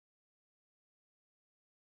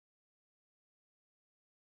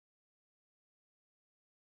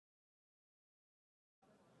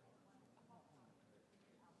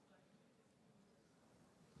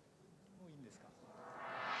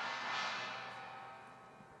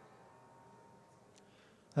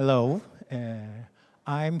Hello,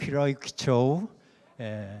 I'm Hiroyuki Cho,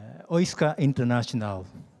 OISCA International.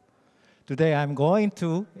 Today I'm going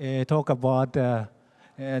to talk about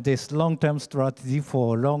this long-term strategy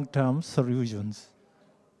for long-term solutions,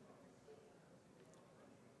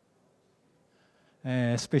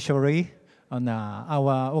 especially on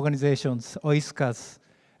our organization's OISCA's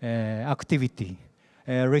activity,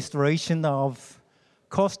 restoration of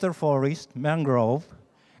coastal forest, mangrove,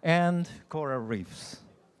 and coral reefs.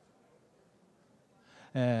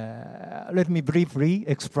 Let me briefly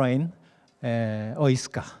explain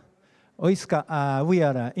OISCA. OISCA, we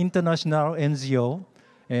are an international NGO,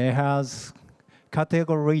 has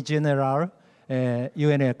category general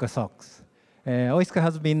UNECSOX. OISCA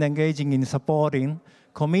has been engaging in supporting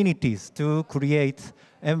communities to create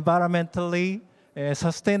environmentally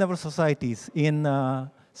sustainable societies in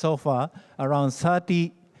so far around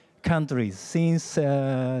 30 countries since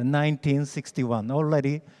 1961,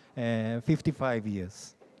 already 55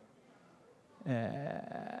 years.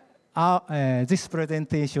 This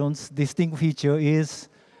presentation's distinct feature is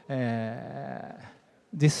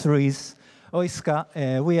this series. OISCA,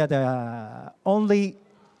 we are the only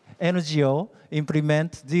NGO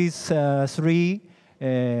implement these three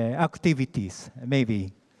activities,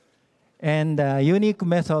 maybe, and unique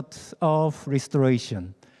methods of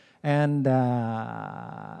restoration and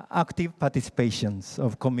active participations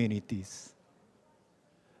of communities.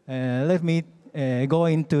 Let me go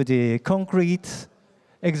into the concrete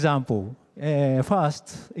example.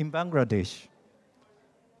 First, in Bangladesh.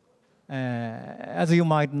 As you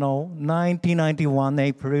might know, 1991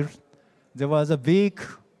 April, there was a big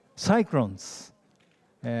cyclones,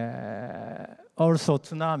 also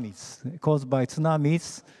tsunamis, caused by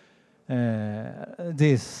tsunamis,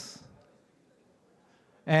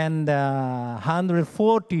 and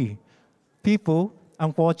 140 people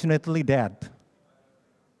unfortunately dead.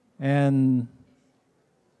 And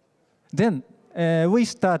then we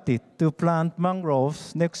started to plant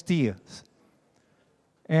mangroves next year.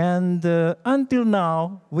 And until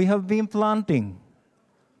now, we have been planting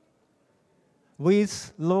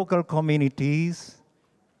with local communities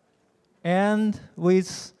and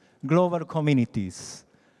with global communities.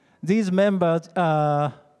 These members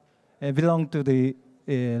belong to the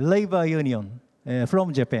labor union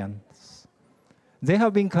from Japan. They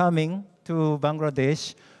have been coming to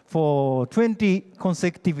Bangladesh for 20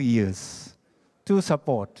 consecutive years to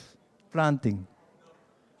support planting.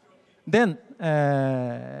 Then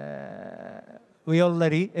we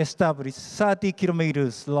already established 30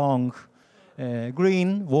 kilometers long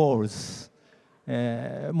green walls,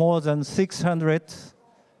 more than 600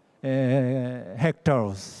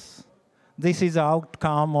 hectares. This is the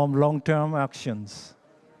outcome of long-term actions.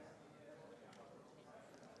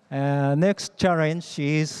 Next challenge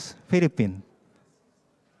is Philippines.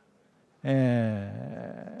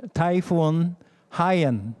 Typhoon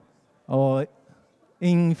Haiyan, or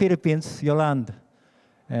in Philippines, Yolanda,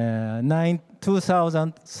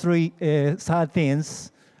 2013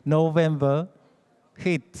 November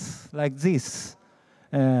hit like this.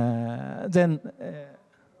 Then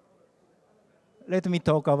let me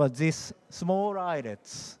talk about these small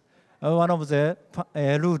islets. One of the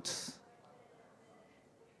routes.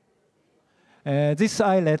 These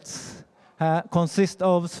islets consist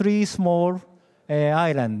of three small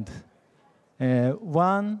islands.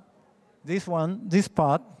 This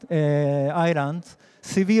part, island,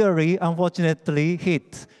 severely, unfortunately,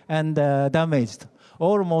 hit and damaged.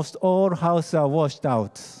 Almost all houses are washed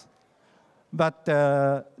out. But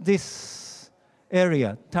this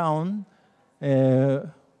area, town,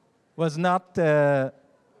 was not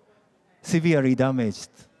severely damaged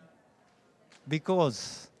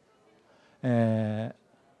because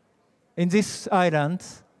in this island,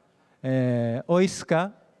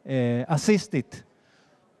 OISCA assisted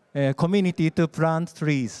community to plant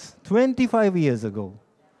trees 25 years ago.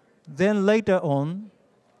 Then later on,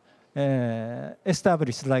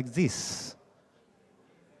 established like this.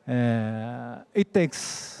 It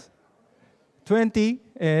takes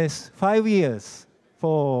 25 years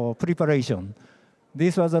for preparation.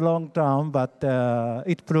 This was a long term, but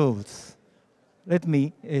it proves. Let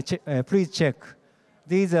me please check.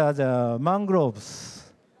 These are the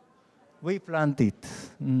mangroves we planted.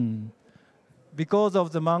 Because of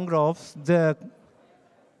the mangroves, the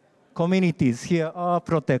communities here are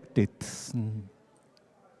protected.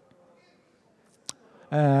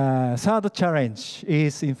 Third challenge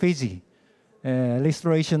is in Fiji,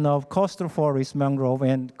 restoration of coastal forest, mangrove,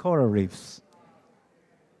 and coral reefs.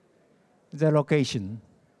 The location.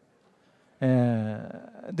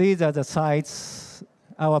 These are the sites,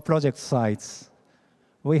 our project sites.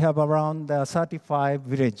 We have around 35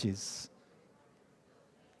 villages.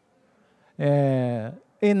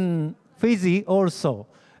 In Fiji also,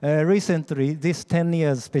 recently, this 10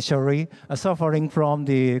 years especially, are suffering from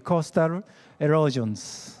the coastal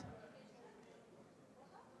erosions.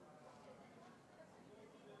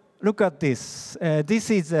 Look at this.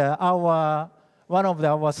 This is one of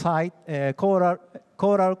our site,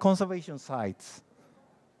 coral conservation sites.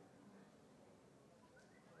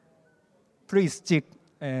 Please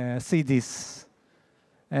see this.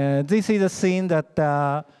 This is a scene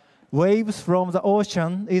that waves from the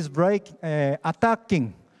ocean is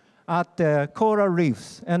attacking at the coral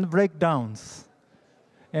reefs and breakdowns.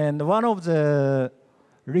 And one of the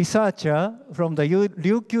researchers from the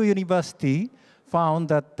Ryukyu University found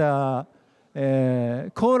that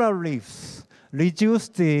coral reefs reduce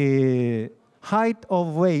the height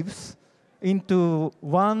of waves into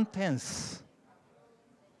 1/10.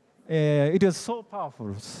 It is so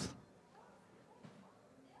powerful.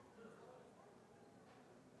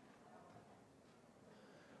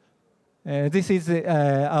 This is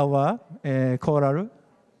our coral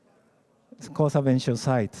conservation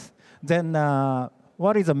sites. Then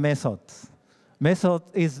what is the method? Method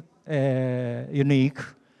is unique.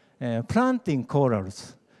 Planting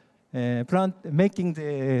corals, making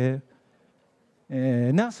the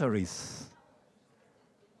nurseries.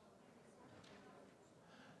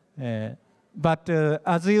 But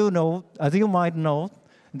as you might know,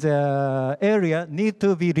 the area needs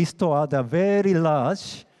to be restored very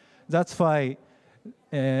large. That's why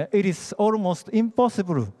it is almost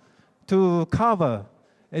impossible to cover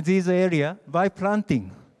this area by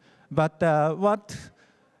planting. But what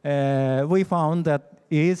we found that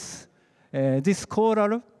is this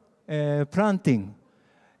coral planting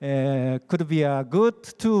could be a good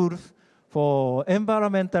tool for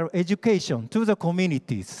environmental education to the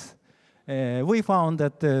communities. We found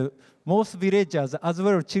that most villagers, as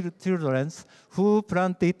well as children who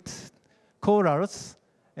planted corals,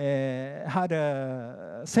 had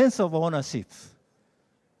a sense of ownership.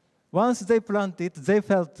 Once they planted, they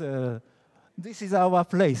felt, this is our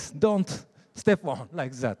place, don't step on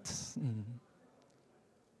like that.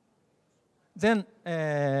 Then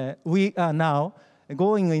we are now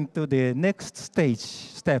going into the next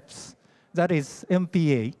steps. That is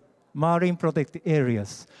MPA, Marine Protected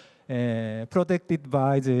Areas, protected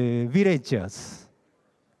by the villagers.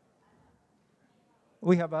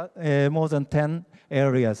 We have more than 10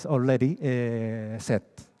 areas already set.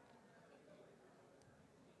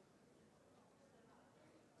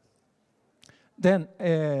 Then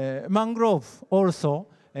mangrove also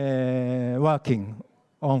working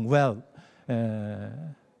on well.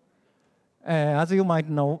 As you might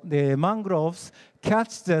know, the mangroves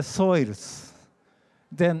catch the soils,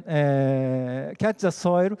 then catch the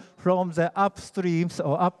soil from the upstreams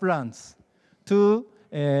or uplands to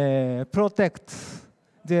protect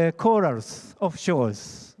the corals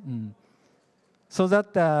offshores, so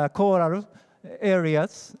that the coral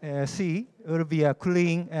areas, sea, will be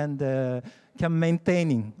clean and can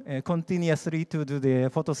maintaining continuously to do the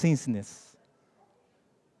photosynthesis.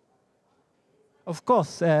 Of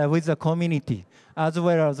course, with the community, as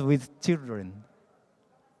well as with children.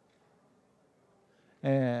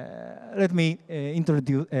 Let me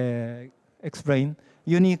explain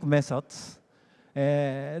unique methods.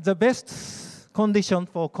 The best condition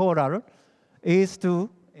for coral is to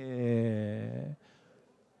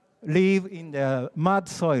live in the mud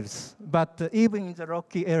soils. But even in the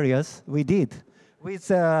rocky areas, we did with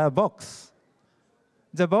a box.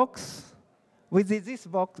 The box, with this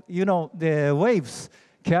box, the waves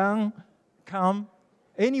can come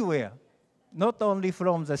anywhere, not only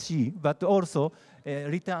from the sea, but also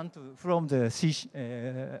return from the sea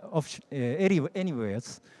anywhere,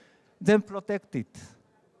 then protect it.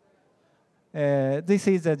 This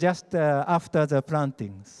is just after the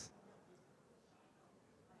plantings.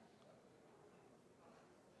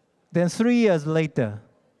 Then 3 years later,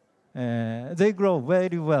 they grow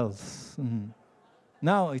very well.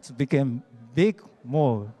 Now it's become big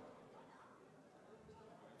more.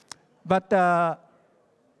 But,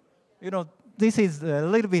 this is a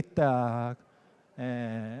little bit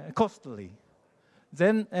costly.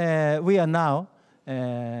 Then we are now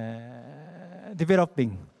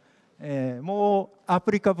developing more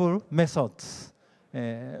applicable methods,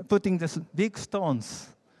 putting the big stones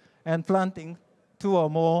and planting 2 or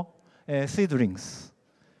more seedlings.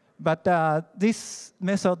 But this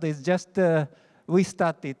method is just, we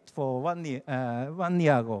started for 1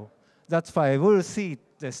 year ago. That's why we'll see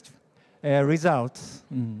the results.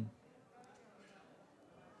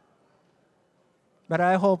 But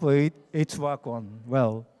I hope it's work on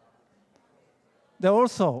well.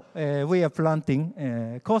 Also, we are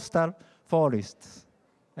planting coastal forests,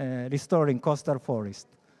 restoring coastal forests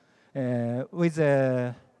with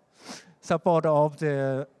the support of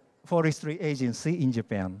the forestry agency in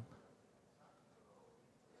Japan.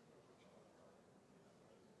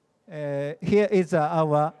 Here is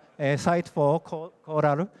our site for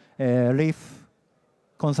coral reef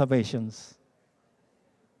conservations.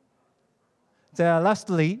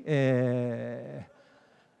 Lastly,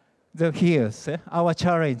 here's our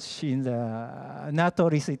challenge in the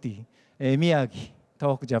naturicity, Miyagi,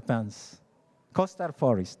 Tohoku, Japan's coastal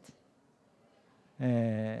forest.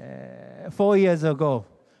 4 years ago,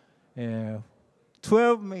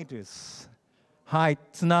 12 meters high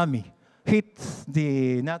tsunami hit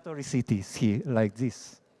the naturicities here like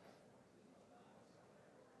this.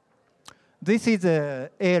 This is the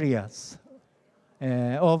areas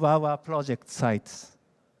of our project sites.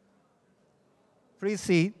 Please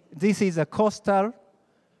see, this is a coastal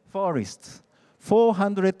forest.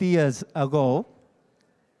 400 years ago,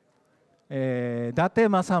 Date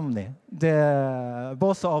Masamune, the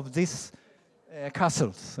boss of these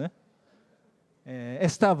castles,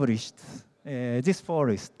 established this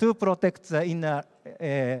forest to protect the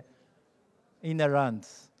inner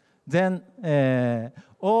lands. Then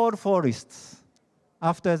all forests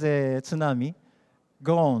after the tsunami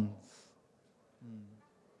gone.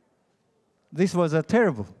 This was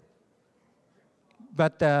terrible.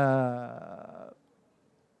 But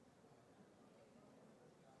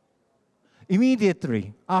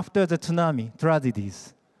immediately after the tsunami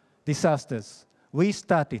tragedies, disasters, we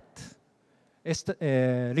started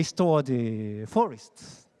restore the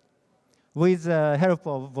forests with the help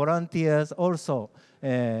of volunteers, also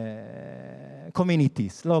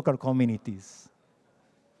communities, local communities.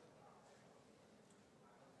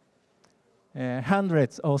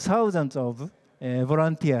 Hundreds or thousands of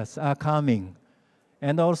volunteers are coming,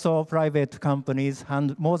 and also private companies,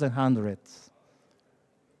 more than hundreds.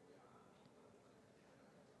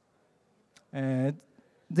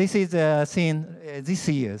 This is a scene this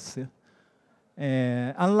year.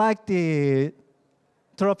 Unlike the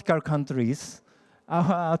tropical countries,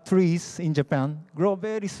 our trees in Japan grow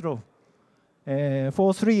very slow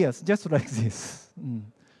for 3 years, just like this.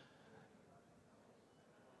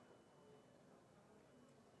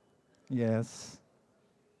 Yes.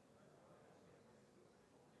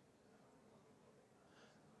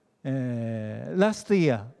 Last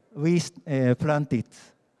year, we planted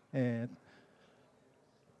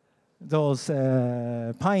those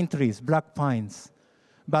pine trees, black pines.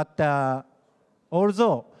 But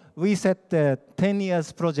although we set 10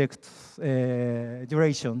 years project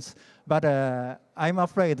durations, but I'm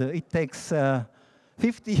afraid it takes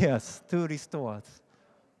 50 years to restore.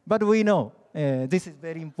 But we know this is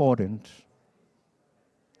very important.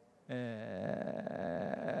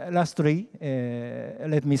 Lastly,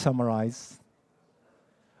 let me summarize.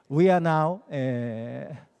 We are now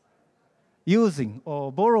using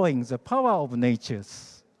or borrowing the power of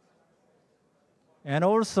natures, and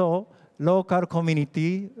also local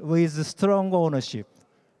community with strong ownership,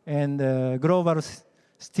 and global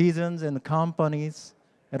citizens and companies,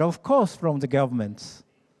 and of course from the governments.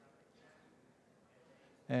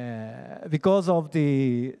 Because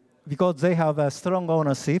they have a strong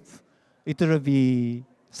ownership, it will be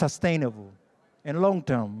sustainable and long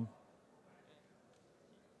term.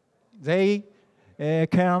 They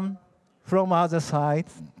come from other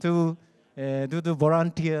sides to do the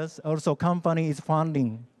volunteers, also companies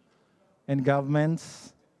funding, and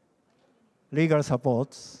governments, legal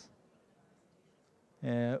supports.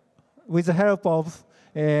 With the help of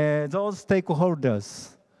those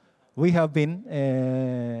stakeholders, we have been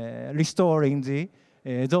restoring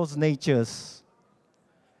those natures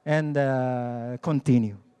and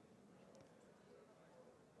continue.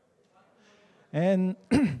 And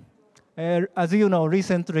as you know,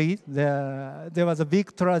 recently there was a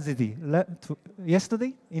big tragedy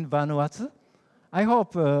yesterday in Vanuatu. I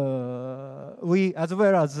hope we, as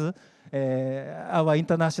well as our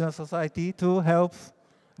international society, to help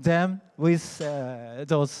them with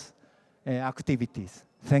those activities.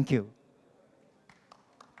 Thank you.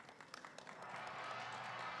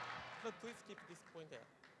 But please keep this point there.